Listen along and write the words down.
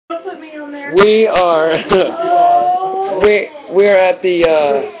Put me on there. We are we're at the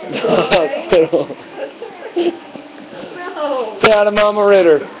hospital. No. Say hi to Mama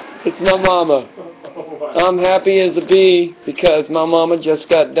Ritter. It's my mama. I'm happy as a bee because my mama just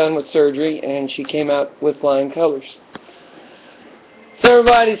got done with surgery and she came out with flying colors. So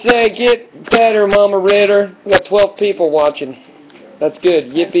everybody say, get better, Mama Ritter. We got 12 people watching. That's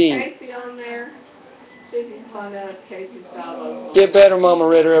good. Yippee. Casey on there. See if you can find out if Casey's got Get better, Mama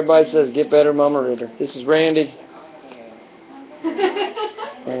Ritter. Everybody says, get better, Mama Ritter. This is Randy.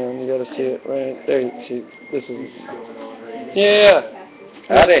 And you gotta see it right there. You see, this is. Yeah.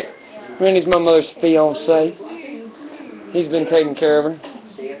 Howdy. Randy's my mother's fiance. He's been taking care of her.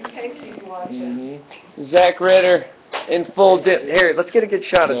 Zach Ritter in full dip. Here, let's get a good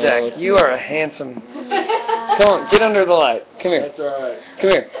shot of Zach. You are a handsome. Come on, get under the light. Come here. That's all right. Come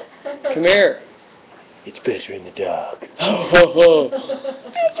here. Come here. It's better in the dark. It's up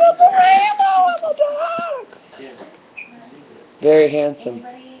the rainbow in the dark. Very handsome.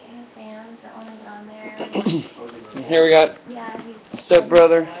 And here we got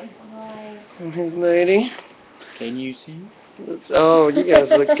stepbrother and his lady. Can you see? Oh, you guys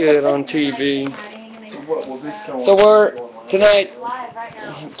look good on TV. So we're tonight.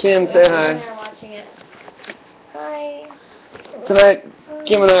 Kim, say hi. Hi. Tonight,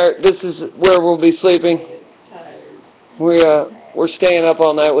 Kim and I. This is where we'll be sleeping. We're staying up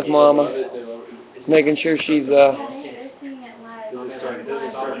all night with Mama, making sure she's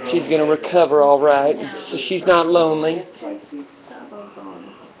gonna recover all right, so she's not lonely.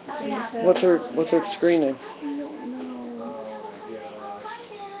 What's her screen name?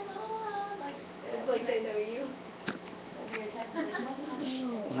 It's like they know you.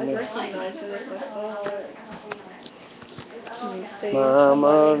 I recognize it.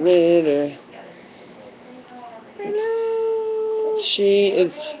 Mama Ritter. She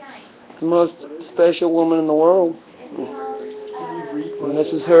is the most special woman in the world. And this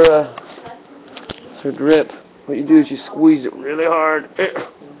is her drip. What you do is you squeeze it really hard.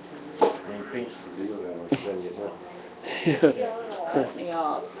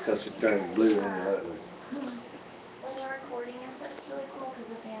 That's just turning blue on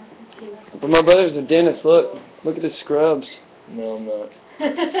But my brother's a dentist. Look at his scrubs. No, I'm not.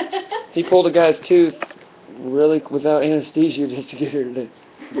 He pulled a guy's tooth really without anesthesia just to get her to.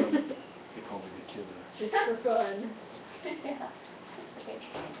 Just for fun.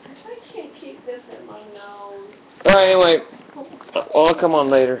 I can't keep this in my nose. Alright, anyway. I'll come on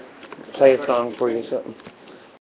later. Play a song for you or something.